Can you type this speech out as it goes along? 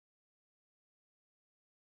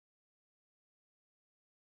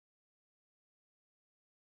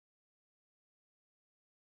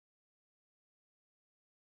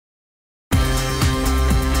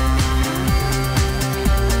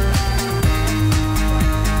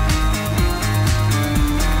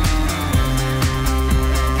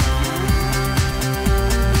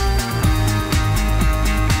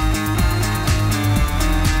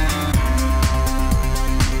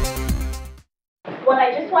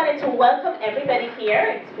wanted to welcome everybody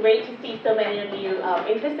here. It's great to see so many of you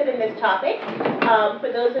interested in this topic.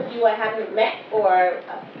 For those of you I haven't met or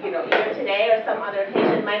either today or some other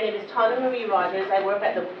occasion, my name is Tana Marie Rogers. I work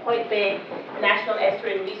at the Point Bay National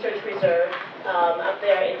Estuary Research Reserve up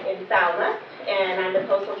there in Falmouth, and I'm the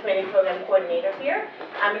Coastal Training Program Coordinator here.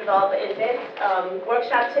 I'm involved in this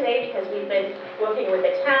workshop today because we've been working with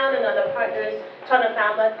the town and other partners, Town of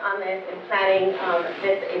Falmouth, on this and planning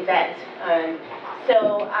this event.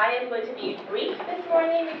 So I am going to be brief this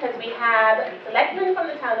morning because we have a selectman from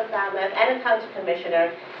the Town of Falmouth and a County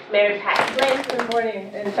Commissioner, Mary Pat Flynn. Good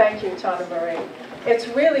morning, and thank you, Tana Marie. It's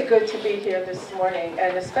really good to be here this morning,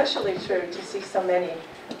 and especially true to see so many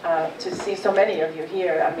of you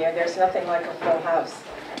here. I mean, there's nothing like a full house,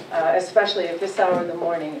 especially at this hour in the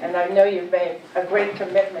morning. And I know you've made a great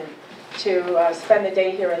commitment to spend the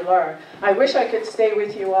day here and learn. I wish I could stay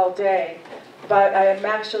with you all day, but I am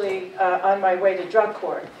actually on my way to drug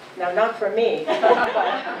court. Now, not for me,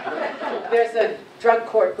 but there's a drug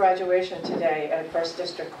court graduation today at First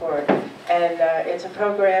District Court, and it's a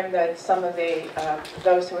program that some of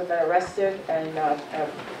those who have been arrested and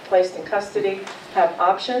placed in custody have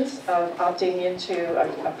options of opting into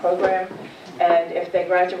a program, and if they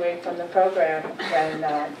graduate from the program, then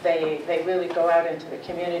they really go out into the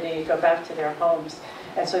community, go back to their homes.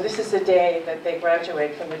 And so this is the day that they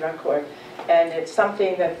graduate from the drug court. And it's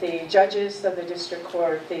something that the judges of the district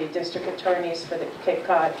court, the district attorneys for the Cape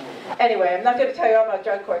Cod. Anyway, I'm not going to tell you all about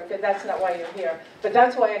drug court, because that's not why you're here. But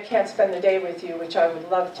that's why I can't spend the day with you, which I would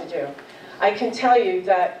love to do. I can tell you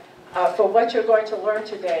that for what you're going to learn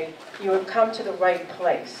today, you have come to the right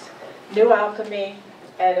place. New Alchemy,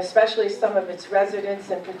 and especially some of its residents,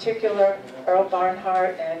 in particular, Earl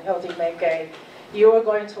Barnhart and Hildy Mackay, you are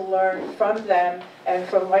going to learn from them and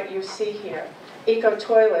from what you see here.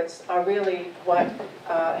 Eco-toilets are really what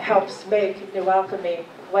helps make New Alchemy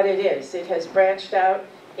what it is. It has branched out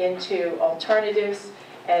into alternatives,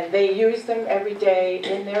 and they use them every day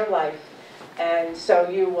in their life. And so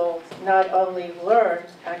you will not only learn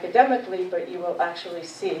academically, but you will actually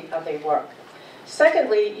see how they work.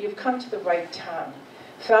 Secondly, you've come to the right town.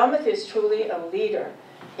 Falmouth is truly a leader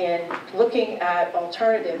in looking at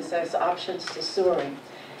alternatives as options to sewering.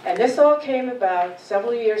 And this all came about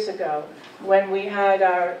several years ago when we had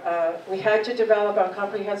to develop our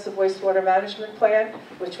comprehensive wastewater management plan,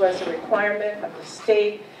 which was a requirement of the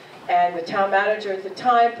state. And the town manager at the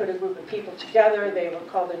time put a group of people together. They were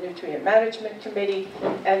called the Nutrient Management Committee,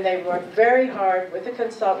 and they worked very hard with the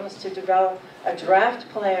consultants to develop a draft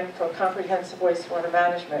plan for comprehensive wastewater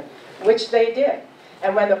management, which they did.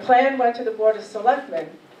 And when the plan went to the Board of Selectmen,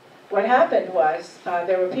 what happened was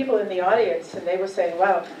there were people in the audience, and they were saying,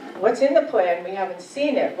 well, what's in the plan? We haven't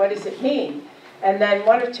seen it. What does it mean? And then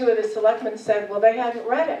one or two of the selectmen said, well, they haven't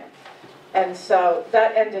read it. And so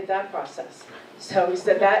that ended that process. So we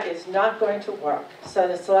said, that is not going to work. So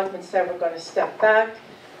the selectmen said, we're going to step back.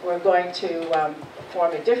 We're going to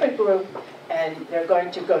form a different group, and they're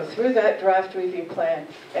going to go through that draft review plan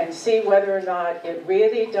and see whether or not it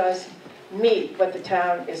really does meet what the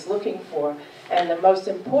town is looking for. And the most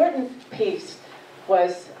important piece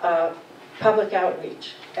was public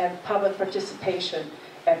outreach and public participation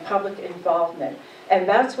and public involvement. And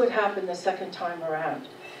that's what happened the second time around.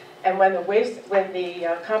 And when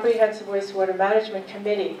the Comprehensive Wastewater Management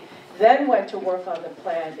Committee then went to work on the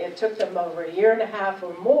plan, it took them over a year and a half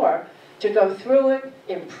or more to go through it,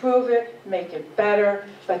 improve it, make it better.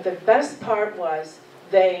 But the best part was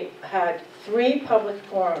they had 3 public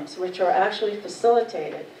forums, which are actually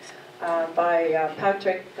facilitated by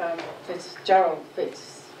Patrick Fitzgerald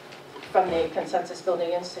from the Consensus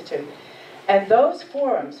Building Institute. And those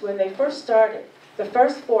forums, when they first started, the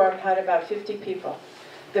first forum had about 50 people.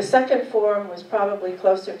 The second forum was probably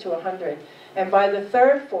closer to 100. And by the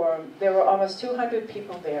third forum, there were almost 200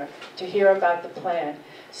 people there to hear about the plan.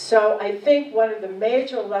 So I think one of the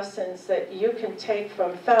major lessons that you can take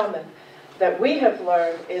from Falmouth that we have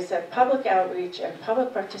learned is that public outreach and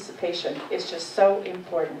public participation is just so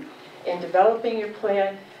important in developing your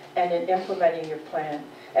plan and in implementing your plan.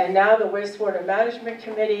 And now the Wastewater Management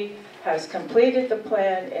Committee has completed the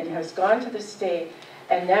plan and has gone to the state.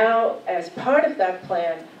 And now, as part of that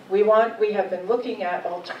plan, we have been looking at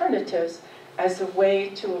alternatives as a way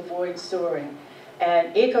to avoid sewering.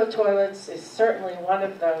 And eco-toilets is certainly one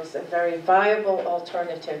of those, a very viable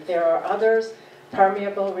alternative. There are others,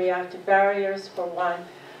 permeable reactive barriers for one,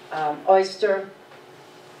 oyster,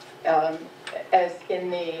 as in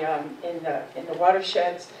the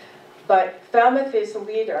watersheds. But Falmouth is a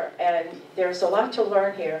leader, and there's a lot to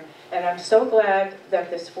learn here. And I'm so glad that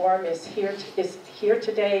this forum is here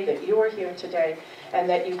today, that you are here today, and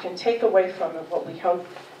that you can take away from it what we hope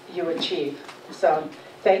you achieve. So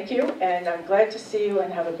thank you, and I'm glad to see you,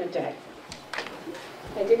 and have a good day.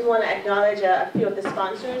 I did want to acknowledge a few of the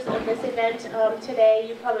sponsors of this event today.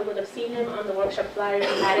 You probably would have seen them on the workshop flyers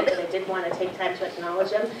we had it, but I did want to take time to acknowledge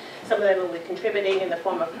them. Some of them will be contributing in the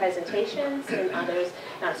form of presentations, and others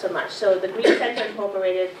not so much. So the Green Center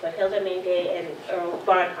Incorporated for Hilda Mingay and Earl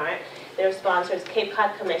Barnhart, their sponsors, Cape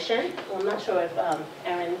Cod Commission. Well, I'm not sure if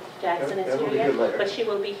Erin Jackson is here yet, but she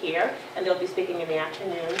will be here, and they'll be speaking in the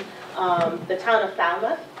afternoon. The town of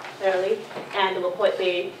Falmouth, early, and the LaPointe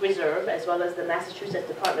Bay Reserve, as well as the Massachusetts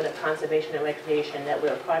Department of Conservation and Recreation that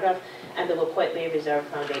we're a part of, and the LaPointe Bay Reserve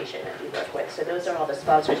Foundation that we work with. So those are all the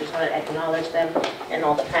sponsors. Just want to acknowledge them and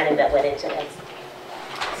all the planning that went into this.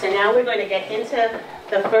 So now we're going to get into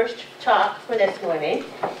the first talk for this morning,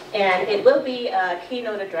 and it will be a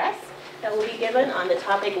keynote address that will be given on the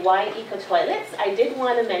topic, why eco-toilets. I did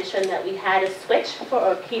want to mention that we had a switch for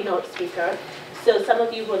our keynote speaker. So some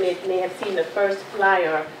of you who may have seen the first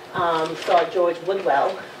flyer saw George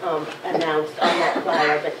Woodwell announced on that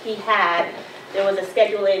flyer, but there was a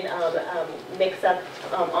scheduling mix-up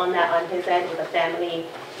on his end with a family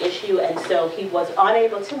issue, and so he was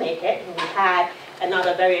unable to make it. And we had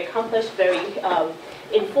another very accomplished, very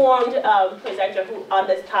informed presenter on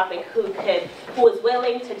this topic who was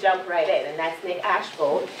willing to jump right in, and that's Nick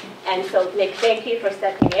Ashbolt. And so Nick, thank you for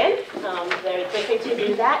stepping in very quickly to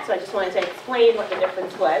do that. So I just wanted to explain what the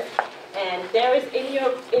difference was. And there is in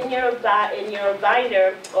your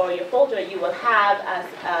binder or your folder, you will have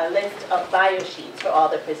a list of bio sheets for all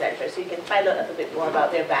the presenters, so you can find out a little bit more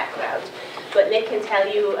about their background. But Nick can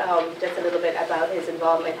tell you just a little bit about his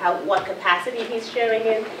involvement, what capacity he's sharing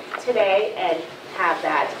in today, and have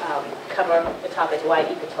that cover the topic, why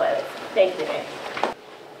eco-toilets. Thank you, Nick.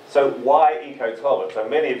 So why eco-toilets? So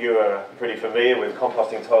many of you are pretty familiar with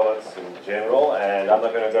composting toilets in general, and I'm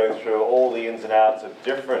not going to go through all the ins and outs of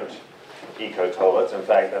different eco-toilets. In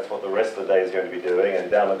fact, that's what the rest of the day is going to be doing,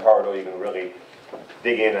 and down the corridor you can really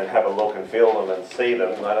dig in and have a look and feel them and see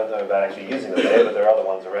them. I don't know about actually using them there, but there are other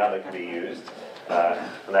ones around that can be used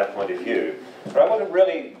from that point of view. But I want to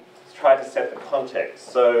really try to set the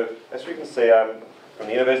context. So as you can see, I'm from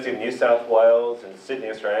the University of New South Wales in Sydney,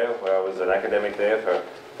 Australia, where I was an academic there for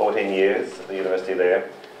 14 years at the university there.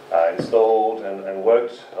 Installed and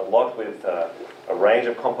worked a lot with a range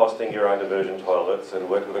of composting urine diversion toilets, and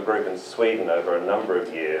worked with a group in Sweden over a number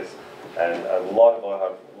of years. And a lot of what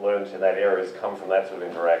I've learned in that area has come from that sort of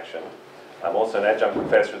interaction. I'm also an adjunct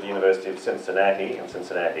professor at the University of Cincinnati in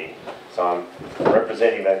Cincinnati. So I'm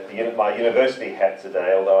representing my university hat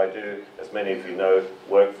today, although I do, as many of you know,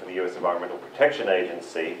 work for the US Environmental Protection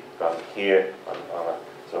Agency. I'm here on a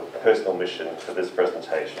sort of personal mission for this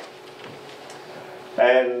presentation.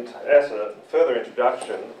 And as a further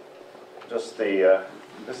introduction, just this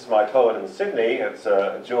is my toilet in Sydney. It's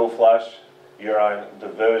a dual flush urine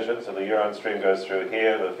diversion, so the urine stream goes through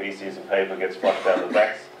here, the feces and paper gets flushed down the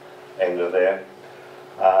back end of there,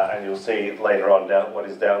 and you'll see later on what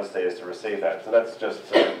is downstairs to receive that. So that's just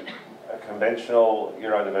a conventional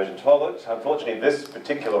urine diversion toilet. Unfortunately, this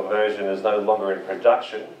particular version is no longer in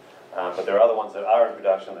production, but there are other ones that are in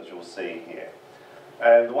production that you'll see here.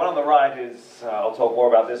 And the one on the right is, I'll talk more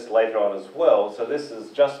about this later on as well. So this has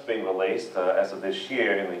just been released as of this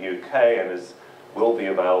year in the UK, and will be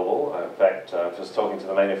available. In fact, just talking to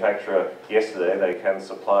the manufacturer yesterday, they can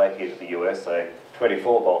supply here to the US a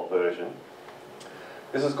 24-volt version.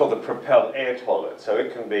 This is called the Propel Air Toilet. So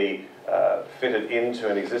it can be fitted into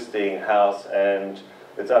an existing house, and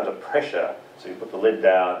it's under pressure. So you put the lid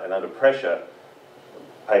down, and under pressure,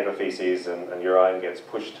 paper, feces and urine gets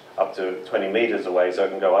pushed up to 20 meters away, so it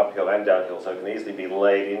can go uphill and downhill, so it can easily be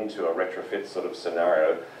laid into a retrofit sort of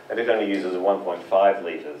scenario. And it only uses 1.5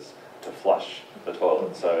 liters to flush the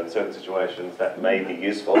toilet. So in certain situations that may be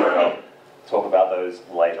useful, and I'll talk about those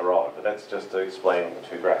later on. But that's just to explain the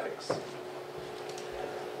two graphics.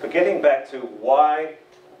 But getting back to why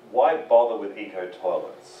bother with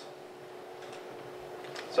eco-toilets?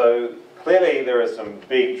 So clearly there are some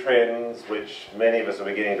big trends which many of us are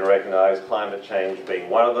beginning to recognize, climate change being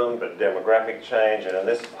one of them, but demographic change, and in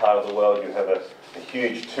this part of the world you have a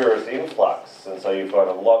huge tourist influx, and so you've got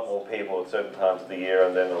a lot more people at certain times of the year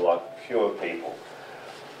and then a lot fewer people.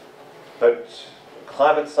 But the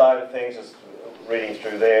climate side of things, just reading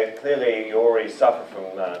through there, clearly you already suffer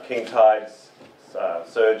from king tides,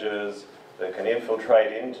 surges that can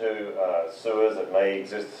infiltrate into sewers that may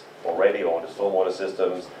exist already or into stormwater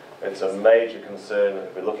systems. It's a major concern.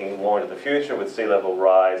 If we're looking more into the future with sea level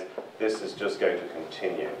rise, this is just going to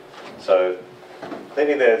continue. So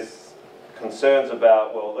clearly there's concerns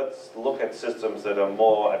about, well, let's look at systems that are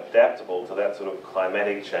more adaptable to that sort of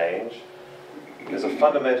climatic change. There's a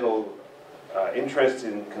fundamental interest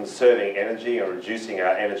in conserving energy and reducing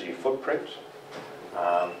our energy footprint.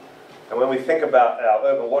 And when we think about our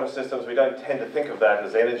urban water systems, we don't tend to think of that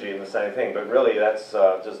as energy in the same thing, but really that's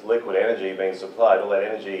just liquid energy being supplied, all that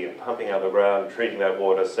energy pumping out of the ground, treating that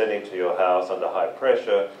water, sending to your house under high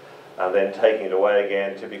pressure, and then taking it away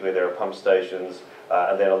again. Typically there are pump stations,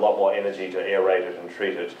 and then a lot more energy to aerate it and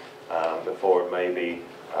treat it before it may be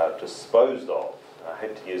disposed of. I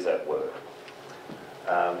hate to use that word.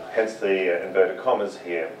 Hence the inverted commas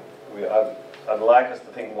here. I'd like us to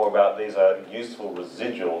think more about these are useful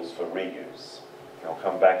residuals for reuse. I'll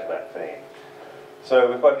come back to that theme.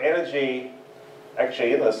 So we've got energy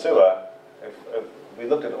actually in the sewer. If we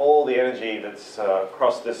looked at all the energy that's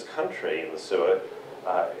across this country in the sewer,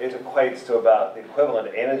 it equates to about the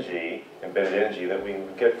equivalent energy, embedded energy, that we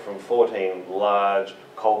get from 14 large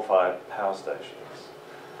coal-fired power stations.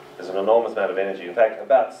 There's an enormous amount of energy. In fact,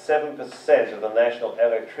 about 7% of the national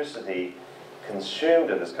electricity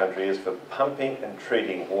consumed in this country is for pumping and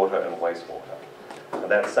treating water and wastewater. And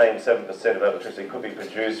that same 7% of electricity could be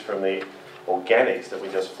produced from the organics that we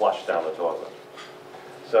just flush down the toilet.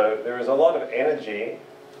 So there is a lot of energy,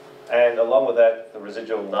 and along with that, the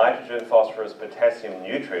residual nitrogen, phosphorus, potassium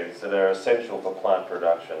nutrients that are essential for plant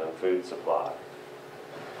production and food supply.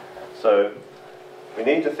 So we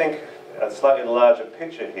need to think a slightly larger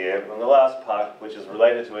picture here. And the last part, which is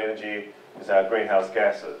related to energy, is our greenhouse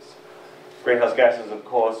gases. Greenhouse gases, of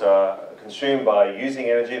course, are consumed by using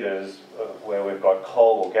energy. That is where we've got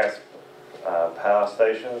coal or gas power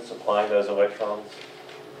stations supplying those electrons.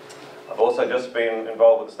 I've also just been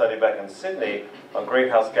involved with a study back in Sydney on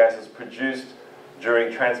greenhouse gases produced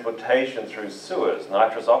during transportation through sewers.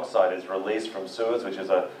 Nitrous oxide is released from sewers, which is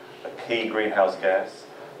a key greenhouse gas,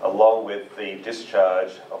 along with the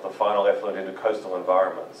discharge of the final effluent into coastal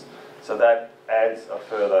environments. So that adds a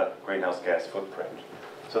further greenhouse gas footprint.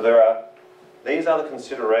 So these are the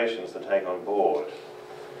considerations to take on board.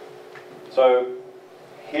 So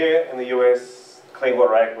here in the US, Clean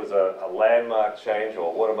Water Act was a landmark change,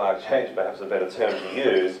 or watermark change, perhaps a better term to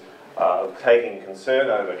use, of taking concern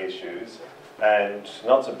over issues, and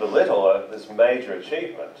not to belittle this major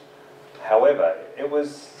achievement. However, it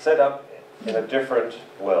was set up in a different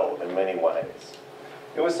world in many ways.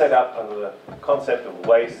 It was set up under the concept of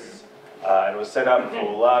waste, and it was set up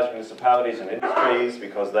for large municipalities and industries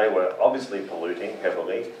because they were obviously polluting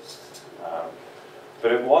heavily.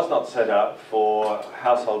 But it was not set up for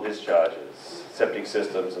household discharges, septic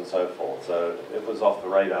systems and so forth. So it was off the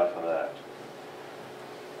radar for that.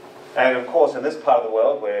 And of course, in this part of the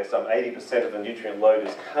world where some 80% of the nutrient load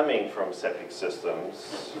is coming from septic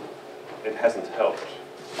systems, it hasn't helped.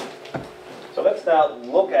 So let's now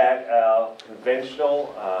look at our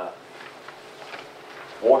conventional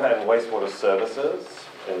water and wastewater services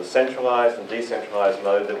in the centralised and decentralised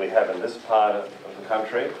mode that we have in this part of the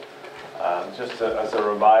country. Just as a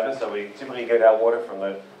reminder, so we typically get our water from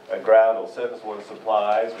the ground or surface water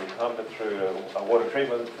supplies. We pump it through a water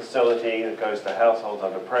treatment facility that goes to households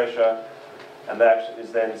under pressure, and that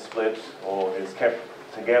is then split or is kept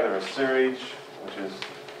together as sewage, which is,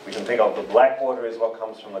 we can think of the black water is what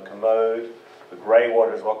comes from the commode, the grey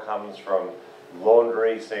water is what comes from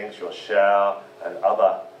laundry sinks, your shower, and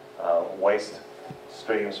other waste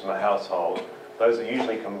streams from a household. Those are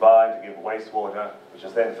usually combined to give wastewater, which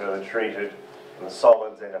is then further treated, and the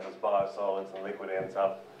solids end up as biosolids, and liquid ends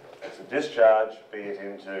up as a discharge, be it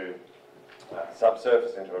into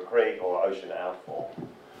subsurface, into a creek or ocean outfall.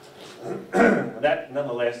 That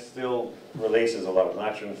nonetheless still releases a lot of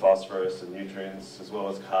nitrogen, phosphorus, and nutrients, as well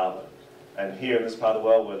as carbon. And here in this part of the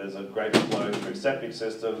world where there's a greater flow through septic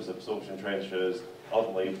systems, absorption trenches,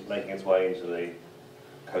 ultimately making its way into the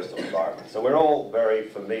coastal environment. So we're all very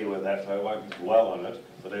familiar with that, so I won't dwell on it.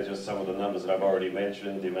 But they're just some of the numbers that I've already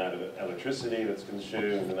mentioned, the amount of electricity that's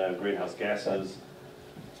consumed, the amount of greenhouse gases.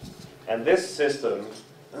 And this system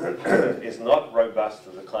is not robust to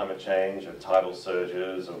the climate change of tidal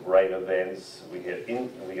surges, of rain events. We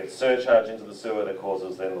get surcharge into the sewer that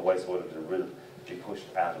causes then the wastewater to be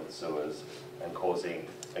pushed out of the sewers and causing,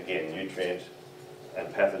 again, nutrient and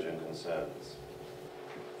pathogen concerns.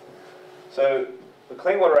 So the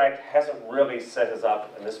Clean Water Act hasn't really set us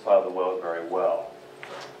up in this part of the world very well.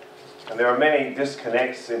 And there are many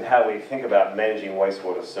disconnects in how we think about managing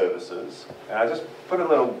wastewater services. And I just put a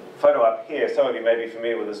little photo up here. Some of you may be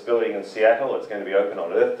familiar with this building in Seattle. It's going to be open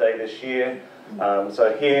on Earth Day this year.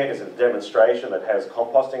 So here is a demonstration that has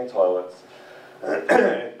composting toilets.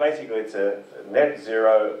 Basically, it's a net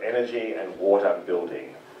zero energy and water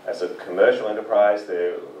building. As a commercial enterprise,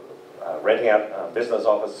 they're renting out business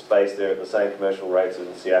office space there at the same commercial rates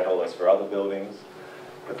in Seattle as for other buildings.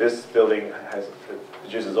 But this building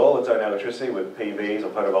produces all its own electricity with PVs or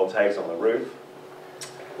photovoltaics on the roof.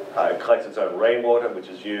 It collects its own rainwater, which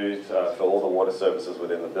is used for all the water services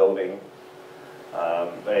within the building.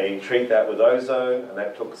 They treat that with ozone, and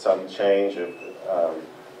that took some change of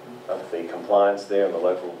the compliance there and the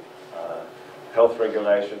local health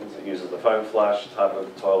regulations. It uses the foam flush type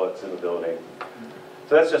of toilets in the building.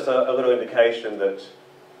 So that's just a little indication that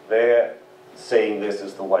they're seeing this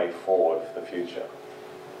as the way forward for the future.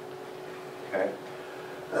 Okay.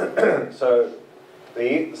 So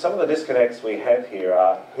some of the disconnects we have here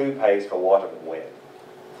are who pays for what and when.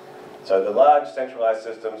 So the large centralized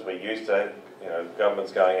systems, we're used to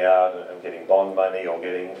governments going out and getting bond money or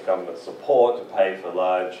getting government support to pay for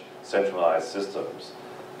large centralized systems.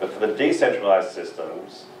 But for the decentralized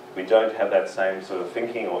systems, we don't have that same sort of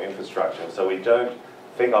thinking or infrastructure. So we don't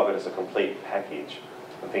think of it as a complete package.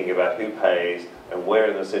 We're thinking about who pays and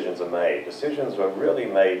where the decisions are made. Decisions were really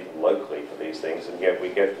made locally for these things, and yet we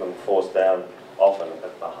get them forced down often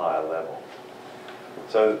at the higher level.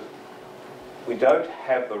 So we don't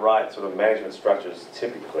have the right sort of management structures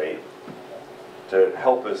typically to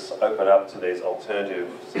help us open up to these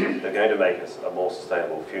alternatives that are going to make us a more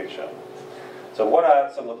sustainable future. So what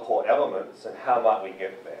are some of the core elements and how might we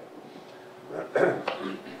get there?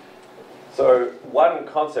 So one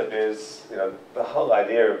concept is, the whole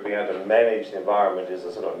idea of being able to manage the environment is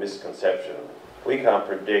a sort of misconception. We can't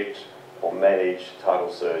predict or manage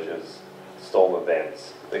tidal surges, storm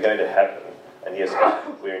events. They're going to happen. And yes,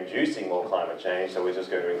 we're inducing more climate change, so we're just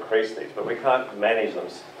going to increase these. But we can't manage them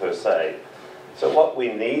per se. So what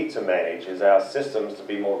we need to manage is our systems to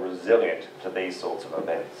be more resilient to these sorts of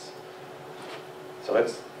events. So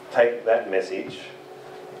let's take that message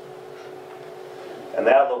and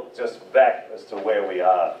now look just back as to where we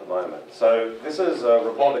are at the moment. So this is a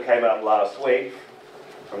report that came out last week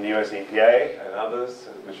from the US EPA and others,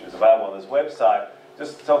 which is available on this website,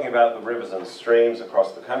 just talking about the rivers and streams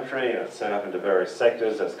across the country, and it's set up into various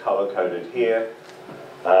sectors as color-coded here.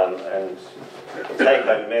 And the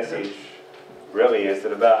take-home message really is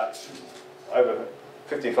that about over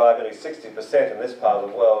 55, nearly 60% in this part of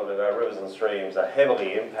the world of our rivers and streams are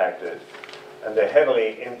heavily impacted. And they're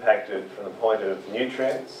heavily impacted from the point of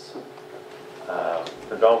nutrients,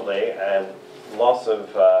 predominantly, and loss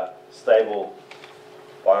of stable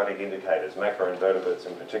biotic indicators, macroinvertebrates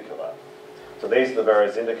in particular. So these are the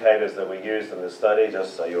various indicators that we used in this study,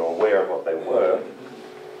 just so you're aware of what they were.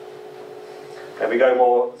 And we go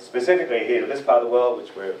more specifically here to this part of the world,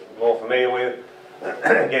 which we're more familiar with.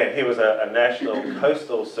 Again, here was a national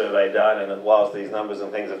coastal survey done, and whilst these numbers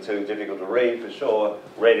and things are too difficult to read, for sure,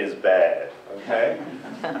 red is bad, okay?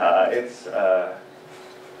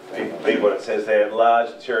 You can read what it says there: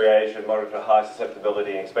 large deterioration, moderate to high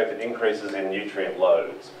susceptibility, and expected increases in nutrient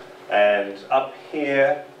loads. And up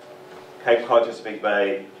here, Cape Cod, Chesapeake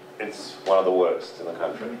Bay, it's one of the worst in the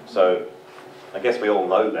country. So I guess we all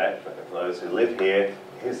know that, but for those who live here,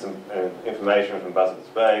 here's some information from Buzzards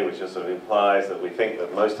Bay, which just sort of implies that we think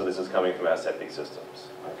that most of this is coming from our septic systems.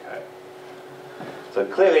 Okay. So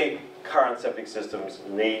clearly, current septic systems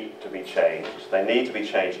need to be changed. They need to be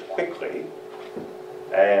changed quickly,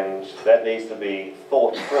 and that needs to be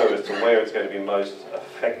thought through as to where it's going to be most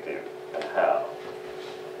effective and how.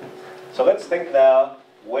 So let's think now,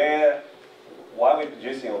 why are we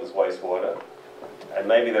producing all this wastewater? And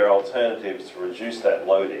maybe there are alternatives to reduce that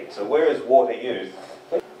loading. So where is water used?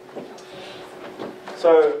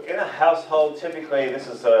 So in a household, typically this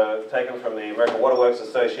is taken from the American Water Works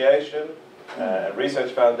Association,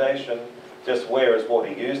 Research Foundation, just where is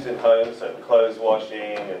water used in homes, so clothes washing,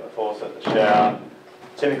 in the faucet, the shower.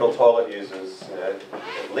 Typical toilet uses at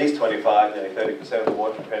least 25, nearly 30% of the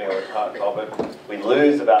water, depending on the type of it. We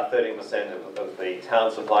lose about 30% of the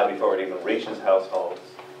town supply before it even reaches households,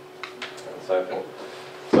 and so forth.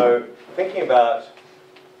 So thinking about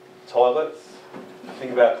toilets,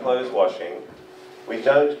 thinking about clothes washing, we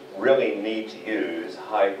don't really need to use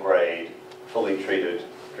high-grade, fully treated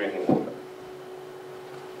drinking water.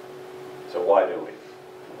 So why do we?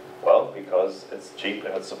 Well, because it's cheap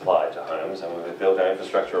and it's supplied to homes, and we've built our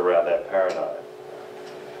infrastructure around that paradigm.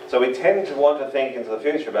 So we tend to want to think into the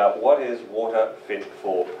future about what is water fit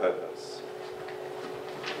for purpose.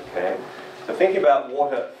 Okay? So thinking about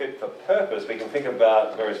water fit for purpose, we can think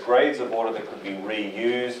about various grades of water that could be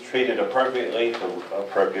reused, treated appropriately for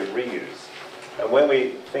appropriate reuse. And when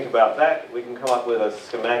we think about that, we can come up with a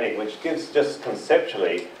schematic which gives just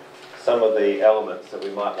conceptually some of the elements that we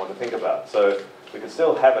might want to think about. So we can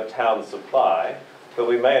still have a town supply, but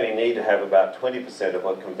we may only need to have about 20% of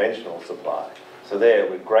a conventional supply. So there,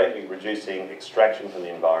 we're greatly reducing extraction from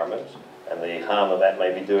the environment and the harm that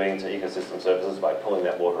may be doing to ecosystem services by pulling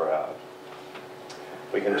that water out.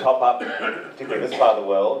 We can top up, particularly in this part of the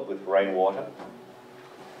world, with rainwater.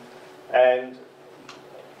 And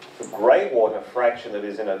the grey water fraction that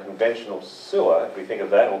is in a conventional sewer, if we think of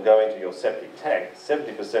that, or go into your septic tank,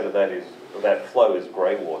 70% of that flow is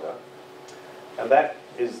grey water. And that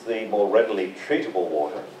is the more readily treatable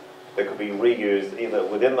water that could be reused either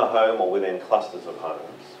within the home or within clusters of homes.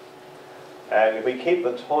 And if we keep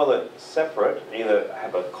the toilet separate, either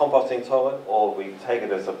have a composting toilet or we take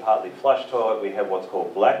it as a partly flush toilet, we have what's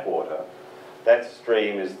called black water. That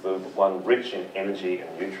stream is the one rich in energy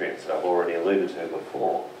and nutrients that I've already alluded to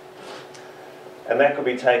before. And that could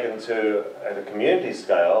be taken to, at a community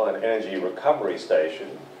scale, an energy recovery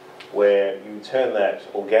station where you turn that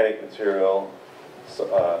organic material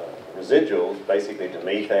residuals basically to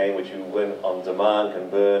methane, which you, when on demand, can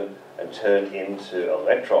burn and turn into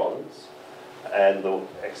electrons. And the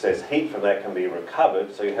excess heat from that can be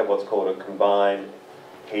recovered, so you have what's called a combined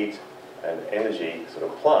heat and energy sort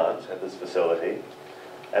of plant at this facility.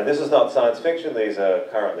 And this is not science fiction, these are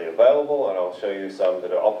currently available, and I'll show you some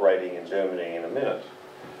that are operating in Germany in a minute.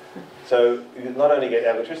 So you not only get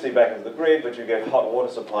electricity back into the grid, but you get hot water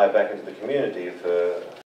supply back into the community for